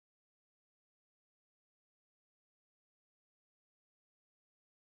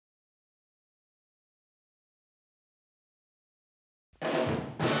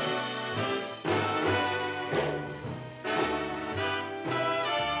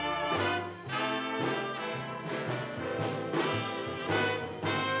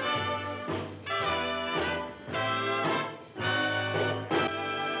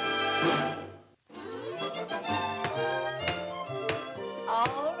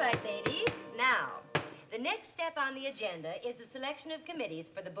next step on the agenda is the selection of committees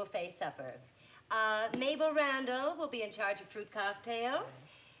for the buffet supper. Mabel Randall will be in charge of fruit cocktail.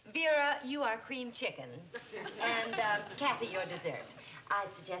 Vera, you are cream chicken. And Kathy, your dessert.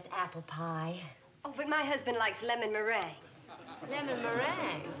 I'd suggest apple pie. Oh, but my husband likes lemon meringue. Lemon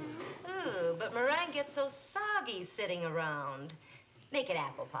meringue? Ooh, but meringue gets so soggy sitting around. Make it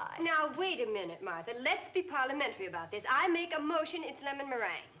apple pie. Now, wait a minute, Martha. Let's be parliamentary about this. I make a motion, it's lemon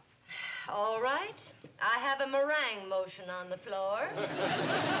meringue. All right. I have a meringue motion on the floor.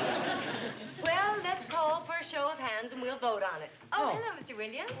 Well, let's call for a show of hands and we'll vote on it. Oh, hello, Mr.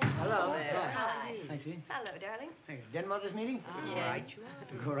 Williams. Hello. Hi. Hi, sweetie. Hello, darling. Hey, Den Mother's meeting? Yeah. All right.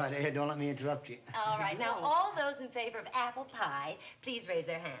 Go right ahead. Don't let me interrupt you. All right. Now, all those in favor of apple pie, please raise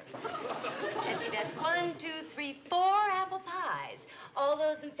their hands. Let's see, that's 1, 2, 3, 4 apple pies. All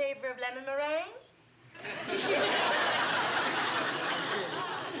those in favor of lemon meringue?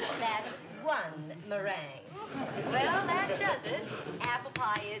 That's 1 meringue. Well, that does it. Apple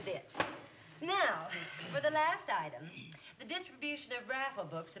pie is it. Now, for the last item, the distribution of raffle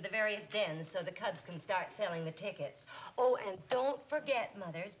books to the various dens so the cubs can start selling the tickets. Oh, and don't forget,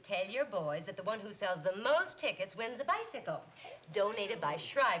 mothers, tell your boys that the one who sells the most tickets wins a bicycle, donated by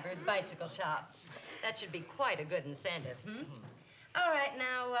Shriver's Bicycle Shop. That should be quite a good incentive, All right,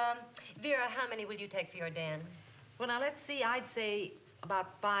 now, Vera, how many will you take for your den? Well, now, let's see. I'd say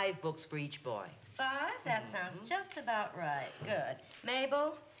about 5 books for each boy. 5? That sounds just about right. Good.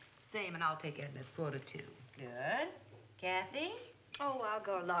 Mabel? Same, and I'll take Edna's quota, too. Good. Kathy? Oh, I'll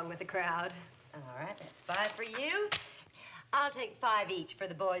go along with the crowd. All right, that's 5 for you. I'll take 5 each for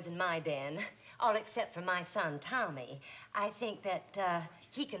the boys in my den, all except for my son, Tommy. I think that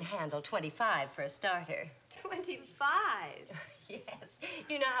he can handle 25 for a starter. 25? Yes,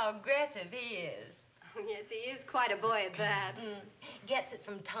 you know how aggressive he is. Oh, yes, he is quite a boy at that. Gets it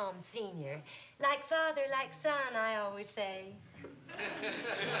from Tom Sr. Like father, like son, I always say.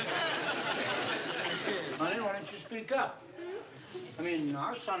 Honey, why don't you speak up? I mean,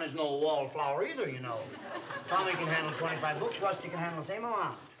 our son is no wallflower either, you know. Tommy can handle 25 books. Rusty can handle the same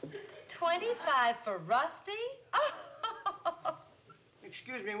amount. 25 for Rusty? Oh.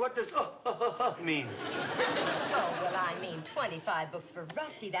 Excuse me, what does mean? Oh, well, I mean 25 books for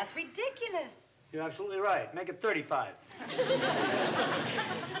Rusty. That's ridiculous. You're absolutely right. Make it 35.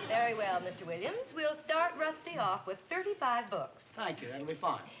 Very well, Mr. Williams. We'll start Rusty off with 35 books. Thank you. That'll be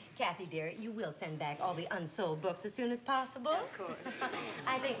fine. Kathy, dear, you will send back all the unsold books as soon as possible? Of course.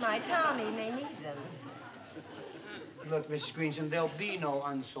 I think my Tommy may need them. Look, Mrs. Greenson, there'll be no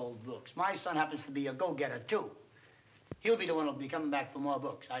unsold books. My son happens to be a go-getter, too. He'll be the one who'll be coming back for more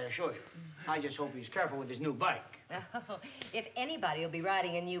books, I assure you. I just hope he's careful with his new bike. Oh, if anybody will be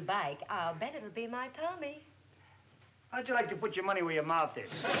riding a new bike, I'll bet it'll be my Tommy. How'd you like to put your money where your mouth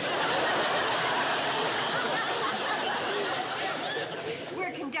is?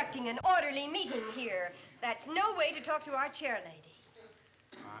 We're conducting an orderly meeting here. That's no way to talk to our chair lady.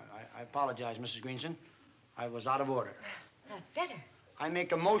 I apologize, Mrs. Greenson. I was out of order. That's better. I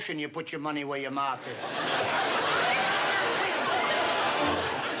make a motion you put your money where your mouth is.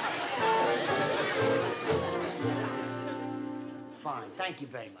 Fine. Thank you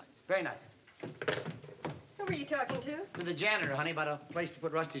very much. Very nice. Who were you talking to? To the janitor, honey, about a place to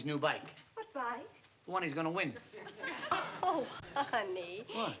put Rusty's new bike. What bike? The one he's gonna win. Oh, honey.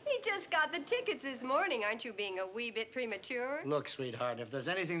 What? He just got the tickets this morning. Aren't you being a wee bit premature? Look, sweetheart, if there's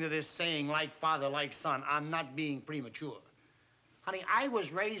anything to this saying, like father, like son, I'm not being premature. Honey, I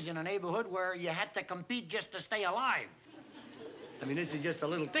was raised in a neighborhood where you had to compete just to stay alive. I mean, this is just a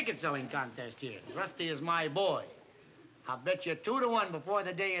little ticket-selling contest here. Rusty is my boy. I'll bet you 2 to 1 before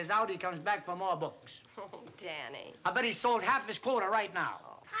the day is out, he comes back for more books. Oh, Danny. I bet he sold half his quota right now.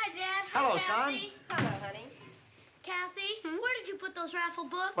 Hi, Dad. Hello, Kathy. son. Hello, honey. Kathy, where did you put those raffle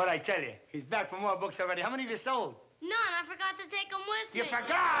books? What'd I tell you? He's back for more books already. How many have you sold? None. I forgot to take them with You me.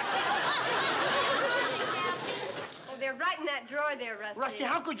 forgot! Oh, they're right in that drawer there, Rusty. Rusty,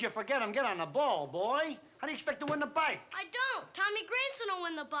 how could you forget them? Get on the ball, boy. How do you expect to win the bike? I don't. Tommy Grayson will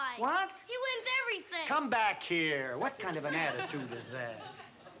win the bike. What? He wins everything. Come back here. What kind of an attitude is that?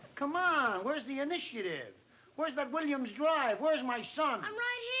 Come on, where's the initiative? Where's that Williams Drive? Where's my son? I'm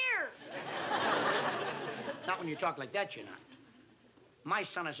right here. Not when you talk like that, you're not. My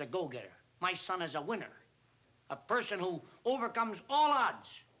son is a go-getter. My son is a winner. A person who overcomes all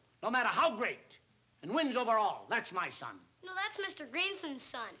odds, no matter how great, and wins over all. That's my son. No, that's Mr. Greenson's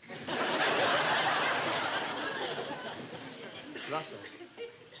son. Russell,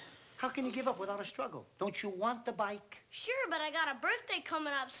 how can you give up without a struggle? Don't you want the bike? Sure, but I got a birthday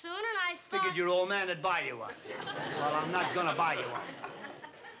coming up soon, and I thought... Figured your old man would buy you one. Well, I'm not gonna buy you one.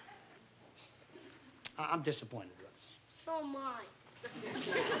 I'm disappointed, Russ. So am I.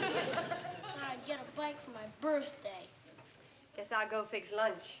 I'd get a bike for my birthday. Guess I'll go fix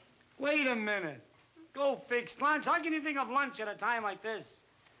lunch. Wait a minute. Go fix lunch? How can you think of lunch at a time like this?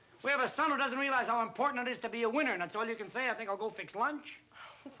 We have a son who doesn't realize how important it is to be a winner, and that's all you can say. I think I'll go fix lunch.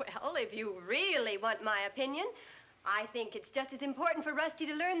 Well, if you really want my opinion, I think it's just as important for Rusty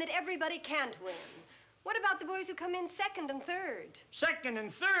to learn that everybody can't win. What about the boys who come in second and third? Second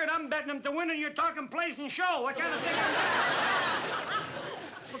and third? I'm betting them to win, and you're talking place and show. What kind of thing is that?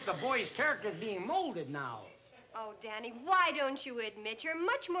 Look, the boy's character's being molded now. Oh, Danny, why don't you admit you're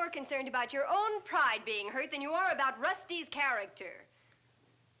much more concerned about your own pride being hurt than you are about Rusty's character?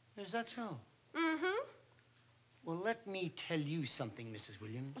 Is that so? Mm-hmm. Well, let me tell you something, Mrs.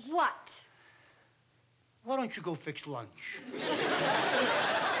 Williams. What? Why don't you go fix lunch?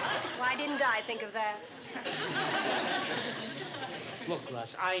 Why didn't I think of that? Look,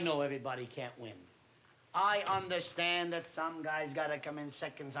 Russ, I know everybody can't win. I understand that some guys got to come in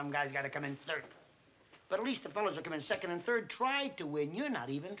second, some guys got to come in third. But at least the fellows who come in second and third tried to win. You're not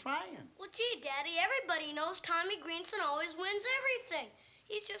even trying. Well, gee, Daddy, everybody knows Tommy Greenson always wins everything.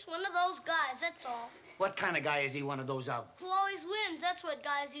 He's just one of those guys, that's all. What kind of guy is he one of those of? Who always wins, that's what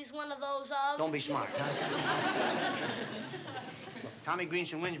guys he's one of those of. Don't be smart, huh? Look, Tommy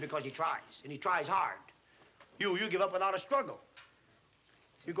Greenson wins because he tries, and he tries hard. You give up without a struggle.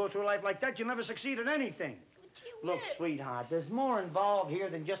 You go through life like that, you'll never succeed at anything. Look, sweetheart, there's more involved here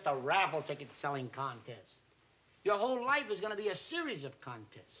than just a raffle ticket selling contest. Your whole life is going to be a series of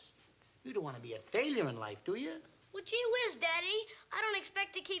contests. You don't want to be a failure in life, do you? Well, gee whiz, Daddy. I don't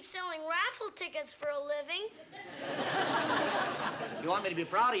expect to keep selling raffle tickets for a living. You want me to be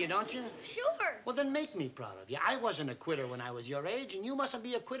proud of you, don't you? Sure. Well, then make me proud of you. I wasn't a quitter when I was your age, and you mustn't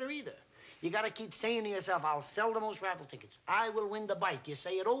be a quitter either. You got to keep saying to yourself, I'll sell the most raffle tickets. I will win the bike. You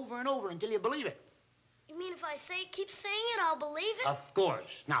say it over and over until you believe it. You mean if I keep saying it, I'll believe it? Of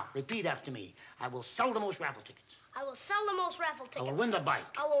course. Now, repeat after me. I will sell the most raffle tickets. I will sell the most raffle tickets. I will win the bike.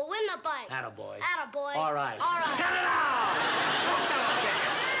 I will win the bike. Attaboy. Attaboy. All right. All right. Cut it out! Go sell the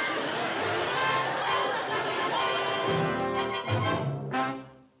tickets.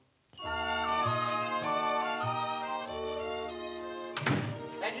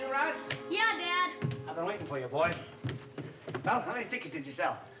 That you, Russ? Yeah, Dad. I've been waiting for you, boy. Well, how many tickets did you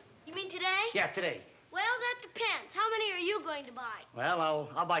sell? You mean today? Yeah, today. Well, that depends. How many are you going to buy? Well,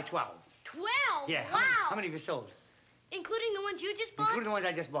 I'll buy 12. 12? Yeah. Wow. How many have you sold? Including the ones you just bought? Including the ones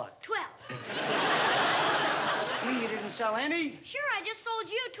I just bought. 12. You mean you didn't sell any? Sure, I just sold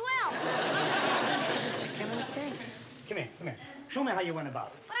you 12. I can't understand. Come here. Show me how you went about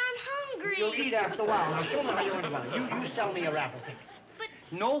it. But I'm hungry. You'll eat after a while. Now, show me how you went about it. You sell me a raffle ticket. But...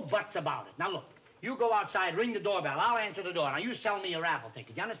 No buts about it. Now, look. You go outside, ring the doorbell. I'll answer the door. Now, you sell me a raffle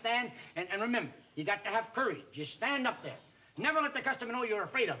ticket. You understand? And remember, you got to have courage. Just stand up there. Never let the customer know you're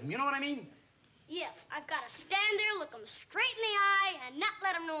afraid of him. You know what I mean? Yes, I've got to stand there, look him straight in the eye, and not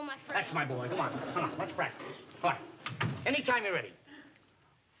let him know I'm afraid. That's my boy. Come on. Let's practice. All right. Anytime you're ready.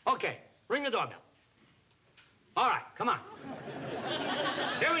 Okay. Ring the doorbell. All right. Come on.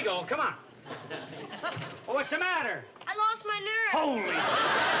 Here we go. Come on. Oh, what's the matter? I lost my nerve. Holy...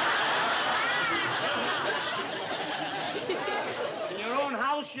 In your own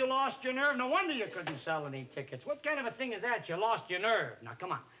house, you lost your nerve? No wonder you couldn't sell any tickets. What kind of a thing is that? You lost your nerve. Now,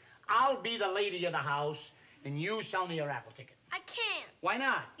 come on. I'll be the lady of the house, and you sell me a raffle ticket. I can't. Why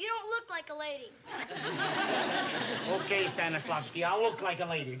not? You don't look like a lady. Okay, Stanislavski, I'll look like a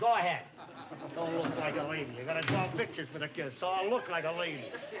lady. Go ahead. Don't look like a lady. You gotta draw pictures for the kids, so I'll look like a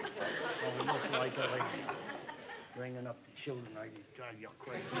lady. I'll look like a lady. Bringing up the children, I drive you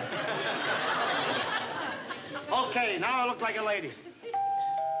crazy. Okay, now I look like a lady.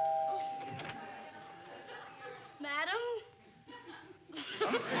 Madam?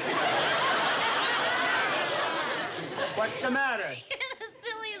 What's the matter? You're the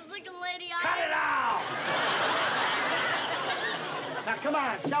silliest looking lady I Cut it out! Now, come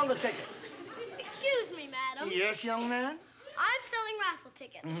on, sell the tickets. Excuse me, madam. Yes, young man? I'm selling raffle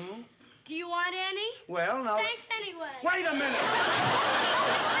tickets. Mm-hmm. Do you want any? Well, now... Thanks anyway. Wait a minute!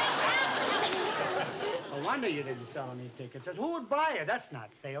 No wonder you didn't sell any tickets. Who would buy it? That's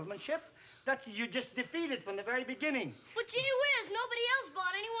not salesmanship. That's you just defeated from the very beginning. But gee whiz, nobody else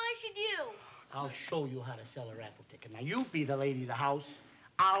bought any. Why should you? I'll show you how to sell a raffle ticket. Now, you be the lady of the house.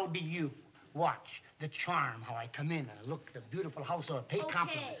 I'll be you. Watch the charm, how I come in and I look at the beautiful house or pay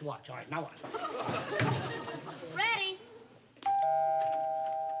compliments. Watch. All right, now watch. Ready?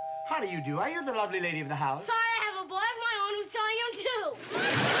 How do you do? Are you the lovely lady of the house? Sorry, I have a boy of my own who's selling them too.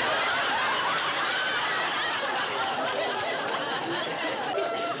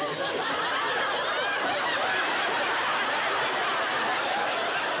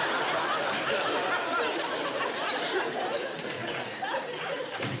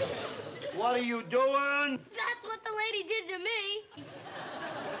 you doing? That's what the lady did to me.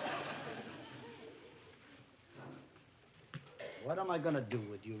 What am I going to do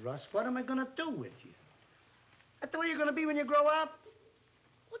with you, Russ? What am I going to do with you? That's the way you're going to be when you grow up?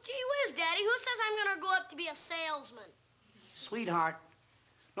 Well, gee whiz, Daddy. Who says I'm going to grow up to be a salesman? Sweetheart,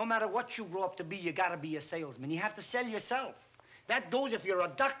 no matter what you grow up to be, you got to be a salesman. You have to sell yourself. That goes if you're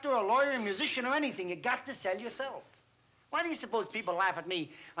a doctor, a lawyer, a musician, or anything. You got to sell yourself. Why do you suppose people laugh at me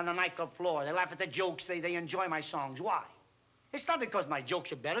on the nightclub floor? They laugh at the jokes. They enjoy my songs. Why? It's not because my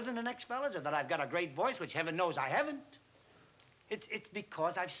jokes are better than the next fella's or that I've got a great voice, which heaven knows I haven't. It's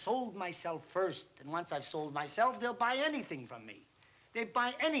because I've sold myself first. And once I've sold myself, they'll buy anything from me. They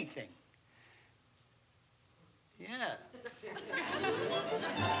buy anything. Yeah.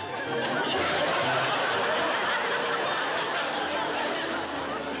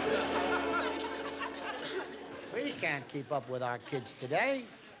 We can't keep up with our kids today.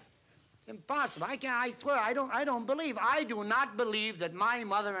 It's impossible. I swear, I do not believe that my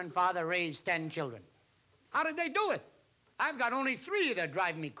mother and father raised 10 children. How did they do it? I've got only 3 that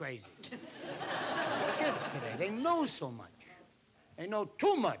drive me crazy. Kids today, they know so much. They know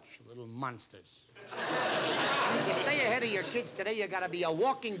too much, little monsters. I mean, to stay ahead of your kids today, you gotta be a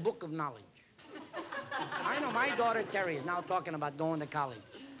walking book of knowledge. I know my daughter Terry is now talking about going to college.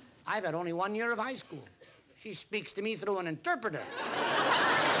 I've had only 1 year of high school. She speaks to me through an interpreter.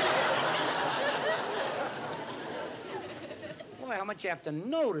 Boy, how much you have to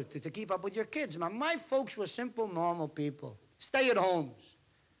know to keep up with your kids. My folks were simple, normal people. Stay-at-homes.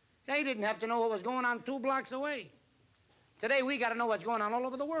 They didn't have to know what was going on 2 blocks away. Today, we got to know what's going on all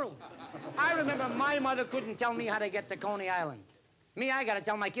over the world. I remember my mother couldn't tell me how to get to Coney Island. Me, I got to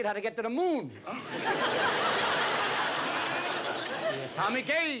tell my kid how to get to the moon. The atomic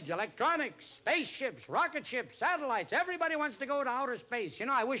age, electronics, spaceships, rocket ships, satellites. Everybody wants to go to outer space. You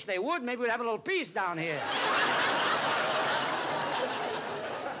know, I wish they would. Maybe we'd have a little peace down here.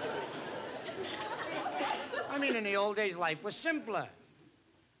 I mean, in the old days, life was simpler.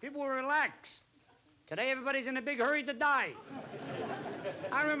 People were relaxed. Today, everybody's in a big hurry to die.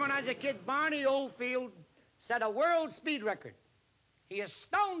 I remember when I was a kid, Barney Oldfield set a world speed record. He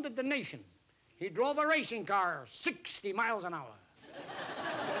astounded the nation. He drove a racing car 60 miles an hour.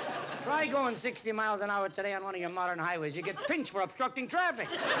 Try going 60 miles an hour today on one of your modern highways. You get pinched for obstructing traffic.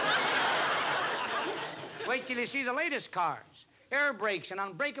 Wait till you see the latest cars. Air brakes and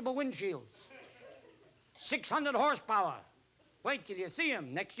unbreakable windshields. 600 horsepower. Wait till you see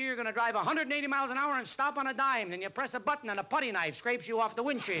them. Next year, you're going to drive 180 miles an hour and stop on a dime. Then you press a button and a putty knife scrapes you off the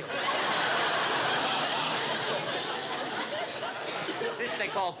windshield. This they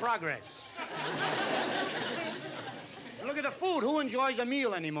call progress. Look at the food. Who enjoys a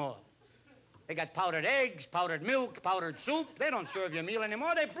meal anymore? They got powdered eggs, powdered milk, powdered soup. They don't serve you a meal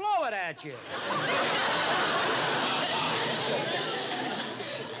anymore. They blow it at you.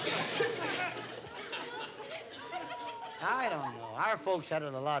 I don't know. Our folks had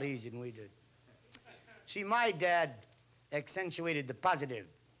it a lot easier than we did. See, my dad accentuated the positive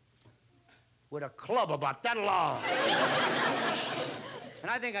with a club about that long.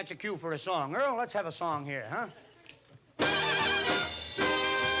 And I think that's a cue for a song. Earl, let's have a song here, huh?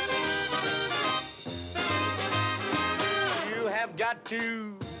 You have got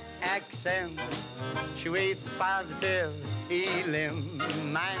to accentuate the positive,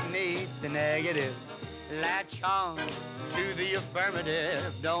 eliminate the negative. Latch on to the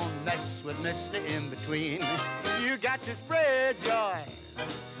affirmative. Don't mess with Mr. In-Between. You got to spread joy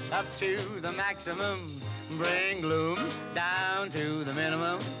up to the maximum. Bring gloom down to the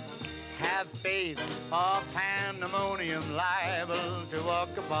minimum. Have faith or pandemonium liable to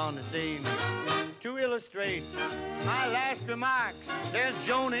walk upon the scene. To illustrate my last remarks, there's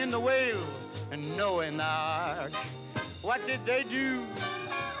Jonah in the whale and Noah in the ark. What did they do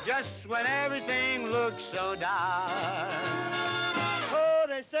just when everything looked so dark? Oh,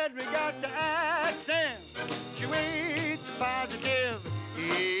 they said we got to accentuate the positive,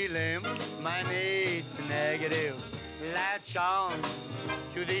 eliminate the negative. Latch on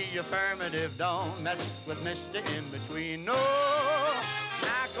to the affirmative. Don't mess with Mr. In-Between. No,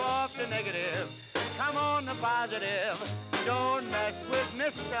 knock off the negative. Come on, the positive. Don't mess with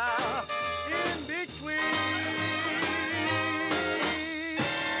Mr. In-Between.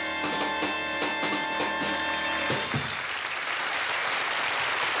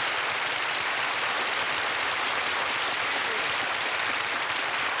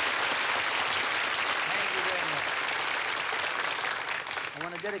 I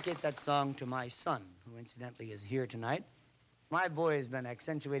want to dedicate that song to my son, who incidentally is here tonight. My boy has been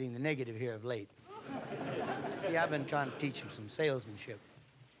accentuating the negative here of late. See, I've been trying to teach him some salesmanship.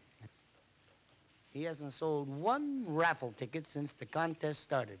 he hasn't sold one raffle ticket since the contest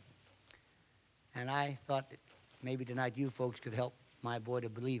started. And I thought that maybe tonight you folks could help my boy to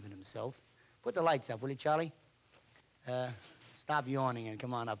believe in himself. Put the lights up, will you, Charlie? Stop yawning and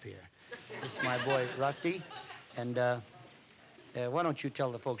come on up here. This is my boy, Rusty. And why don't you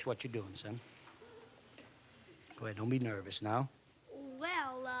tell the folks what you're doing, son? Go ahead, don't be nervous now.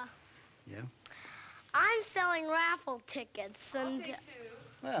 Well, Yeah? I'm selling raffle tickets, and... I'll take 2.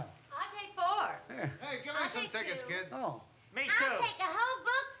 Well, I'll take 4. there. Hey, give me some tickets, kid. Oh. Me I'll take a whole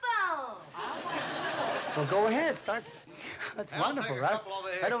book full. Well, go ahead. Start. That's I'll wonderful, take a Russ. couple over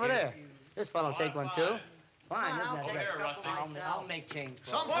here, Right over kid. there. This fellow will take one, too. Fine, isn't that Over right? here, Rusty. I'll make change for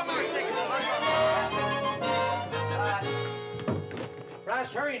Some you. for me.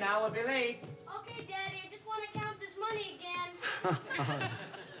 Russ, hurry now. We'll be late. Okay, Daddy, I just want to count this money again.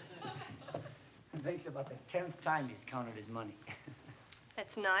 It makes about the 10th time he's counted his money.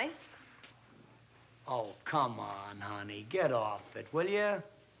 That's nice. Oh, come on, honey. Get off it, will you?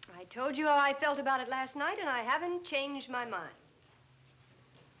 I told you how I felt about it last night, and I haven't changed my mind.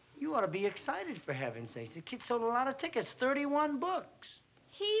 You ought to be excited, for heaven's sakes. The kid sold a lot of tickets, 31 books.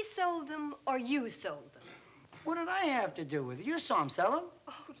 He sold them, or you sold them? What did I have to do with it? You saw him sell them.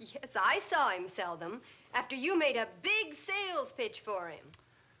 Oh, yes, I saw him sell them after you made a big sales pitch for him.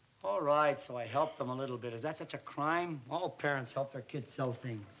 All right, so I helped them a little bit. Is that such a crime? All parents help their kids sell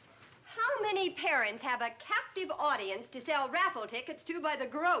things. How many parents have a captive audience to sell raffle tickets to by the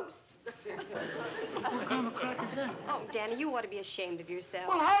gross? What kind of crack is that? Oh, Danny, you ought to be ashamed of yourself.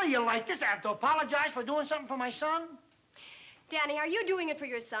 Well, how do you like this? I have to apologize for doing something for my son? Danny, are you doing it for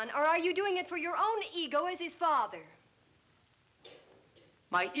your son, or are you doing it for your own ego as his father?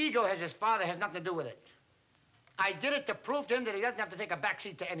 My ego as his father has nothing to do with it. I did it to prove to him that he doesn't have to take a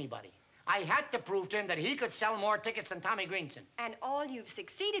backseat to anybody. I had to prove to him that he could sell more tickets than Tommy Greenson. And all you've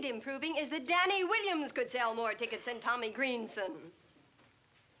succeeded in proving is that Danny Williams could sell more tickets than Tommy Greenson.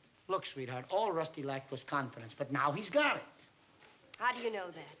 Look, sweetheart, all Rusty lacked was confidence, but now he's got it. How do you know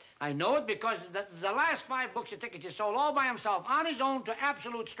that? I know it because the last 5 books of tickets he sold all by himself, on his own, to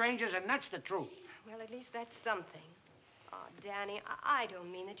absolute strangers, and that's the truth. Well, at least that's something. Oh, Danny, I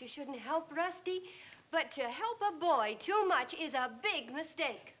don't mean that you shouldn't help Rusty, but to help a boy too much is a big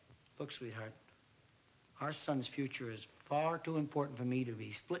mistake. Look, sweetheart, our son's future is far too important for me to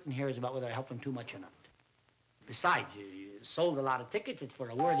be splitting hairs about whether I help him too much or not. Besides, you sold a lot of tickets. It's for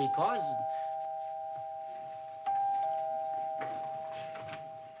a worthy cause.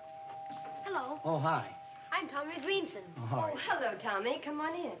 Hello, Oh, hi. I'm Tommy Greenson. Oh, hi. Oh, hello, Tommy. Come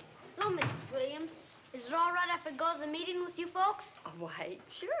on in. Hello, Mrs. Williams. Is it all right if I go to the meeting with you folks? Oh, why,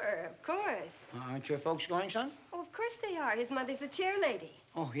 sure, of course. Aren't your folks going, son? Oh, of course they are. His mother's the chair lady.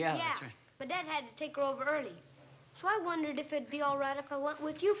 Oh, yeah, that's right. but Dad had to take her over early. So I wondered if it'd be all right if I went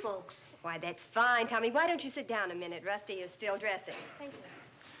with you folks. Why, that's fine, Tommy. Why don't you sit down a minute? Rusty is still dressing. Thank you.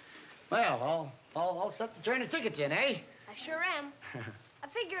 Well, I'll set the train of tickets in, eh? I sure am. I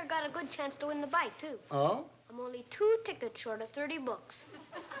figure I got a good chance to win the bike, too. Oh? I'm only 2 tickets short of 30 books.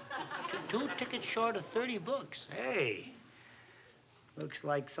 Two tickets short of 30 books. Hey. Looks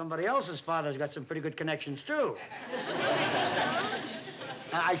like somebody else's father's got some pretty good connections, too.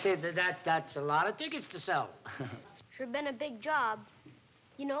 I say that's a lot of tickets to sell. Sure been a big job.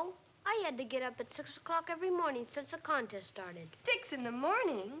 You know, I had to get up at 6 o'clock every morning since the contest started. 6 in the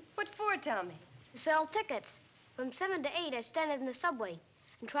morning? What for, Tommy? To sell tickets. From 7 to 8, I stand in the subway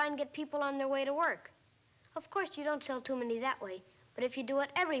and try and get people on their way to work. Of course, you don't sell too many that way, but if you do it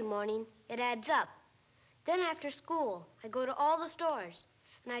every morning, it adds up. Then after school, I go to all the stores,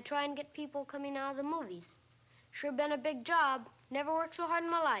 and I try and get people coming out of the movies. Sure been a big job. Never worked so hard in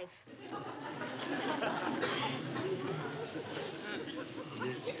my life.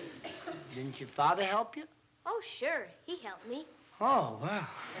 Didn't your father help you? Oh, sure. He helped me. Oh, wow.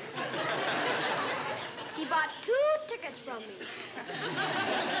 He bought 2 tickets from me.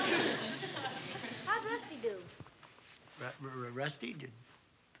 How'd Rusty do? Rusty did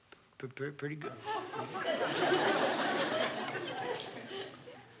pretty good.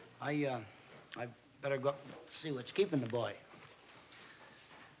 I better go up and see what's keeping the boy.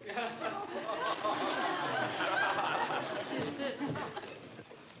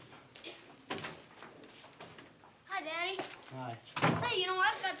 Hi, Daddy. Hi. Say, you know,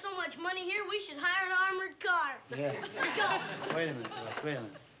 I've got so much money here, we should hire an armored car. Yeah. Let's go. Wait a minute, Russ, wait a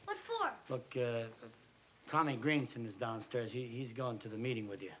minute. What for? Look, Tommy Greenson is downstairs. He's going to the meeting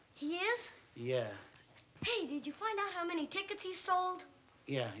with you. He is? Yeah. Hey, did you find out how many tickets he sold?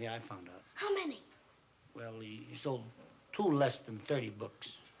 Yeah, I found out. How many? Well, he sold 2 less than 30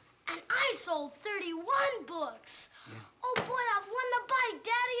 books. And I sold 31 books. Yeah. Oh, boy, I've won the bike,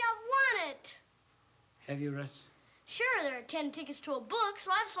 Daddy. I've won it. Have you, Russ? Sure, there are 10 tickets to a book,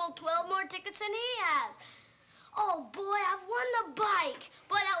 so I've sold 12 more tickets than he has. Oh, boy, I've won the bike.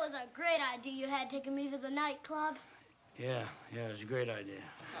 Boy, that was a great idea you had taking me to the nightclub. Yeah, it was a great idea.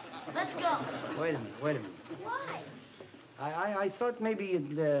 Let's go. Wait a minute. Why? I thought maybe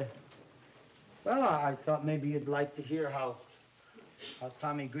you'd, I thought maybe you'd like to hear how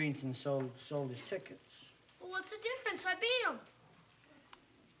Tommy Greenson sold his tickets. Well, what's the difference? I beat him.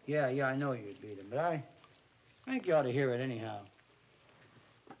 Yeah, I know you'd beat him, but I think you ought to hear it anyhow.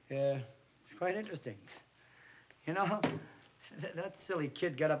 Yeah, it's quite interesting. You know, that silly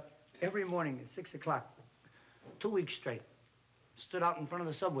kid got up every morning at 6 o'clock, 2 weeks straight, stood out in front of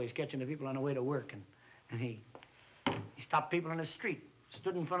the subways catching the people on the way to work, and he stopped people in the street,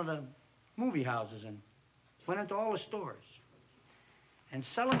 stood in front of the movie houses, and went into all the stores. And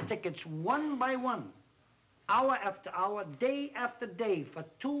selling tickets one by one, hour after hour, day after day, for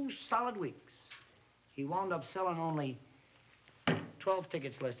 2 solid weeks. He wound up selling only 12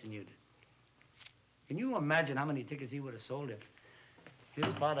 tickets less than you did. Can you imagine how many tickets he would have sold if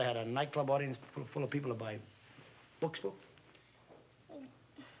his father had a nightclub audience full of people to buy books for?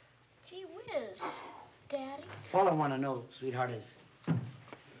 Gee whiz, Daddy. All I want to know, sweetheart, is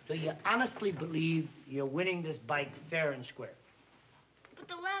do you honestly believe you're winning this bike fair and square? But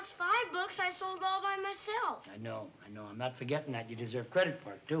the last 5 books I sold all by myself. I know. I'm not forgetting that. You deserve credit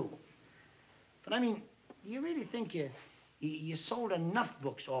for it, too. But, I mean, do you really think you sold enough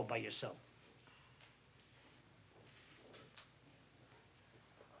books all by yourself?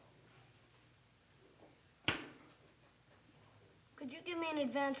 Could you give me an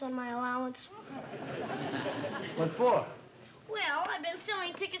advance on my allowance? What for? Well, I've been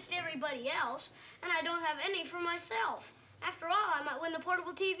selling tickets to everybody else, and I don't have any for myself. After all, I might win the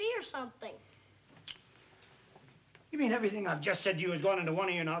portable TV or something. You mean everything I've just said to you has gone into one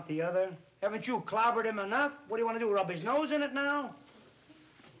ear and out the other? Haven't you clobbered him enough? What do you want to do, rub his nose in it now?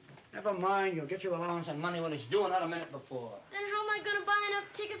 Never mind, you'll get your allowance and money when it's due, not a minute before. Then how am I going to buy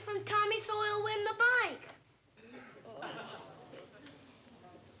enough tickets from Tommy so he'll win the bike?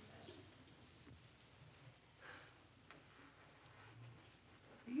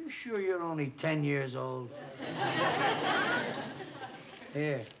 Are you sure you're only 10 years old?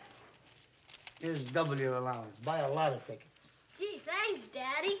 Here. Here's double your allowance. Buy a lot of tickets. Gee, thanks,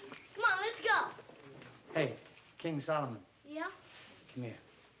 Daddy. Come on, let's go. Hey, King Solomon. Yeah? Come here.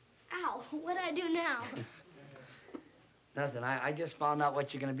 Ow, what'd I do now? Nothing. I just found out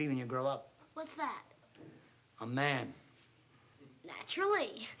what you're going to be when you grow up. What's that? A man.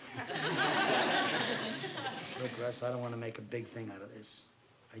 Naturally. Look, Russ, I don't want to make a big thing out of this.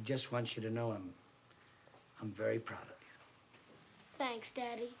 I just want you to know I'm very proud of you. Thanks,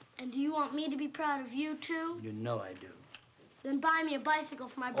 Daddy. And do you want me to be proud of you, too? You know I do. Then buy me a bicycle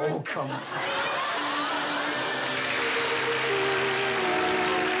for my birthday. Oh, come on.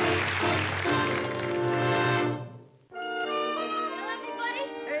 Well, everybody,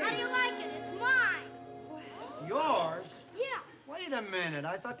 Hey. how do you like it? It's mine. Yours? Yeah, Wait a minute.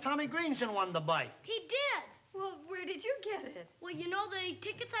 I thought Tommy Greenson won the bike. he did. Well, where did you get it? Well, you know the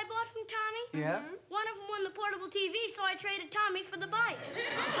tickets I bought from Tommy? Yeah? One of them won the portable TV, so I traded Tommy for the bike.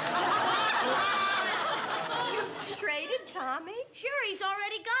 You traded Tommy? Sure, he's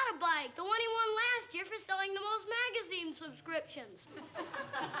already got a bike. The one he won last year for selling the most magazine subscriptions.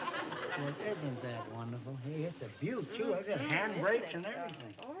 Well, isn't that wonderful? Hey, it's a beaut, too. I've got hand brakes and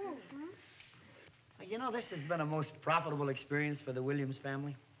everything. Oh. You know, this has been a most profitable experience for the Williams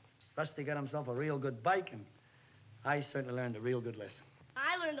family. Rusty got himself a real good bike, and I certainly learned a real good lesson.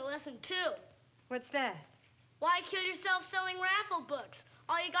 I learned a lesson, too. What's that? Why kill yourself selling raffle books?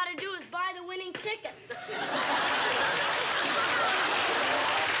 All you gotta do is buy the winning ticket.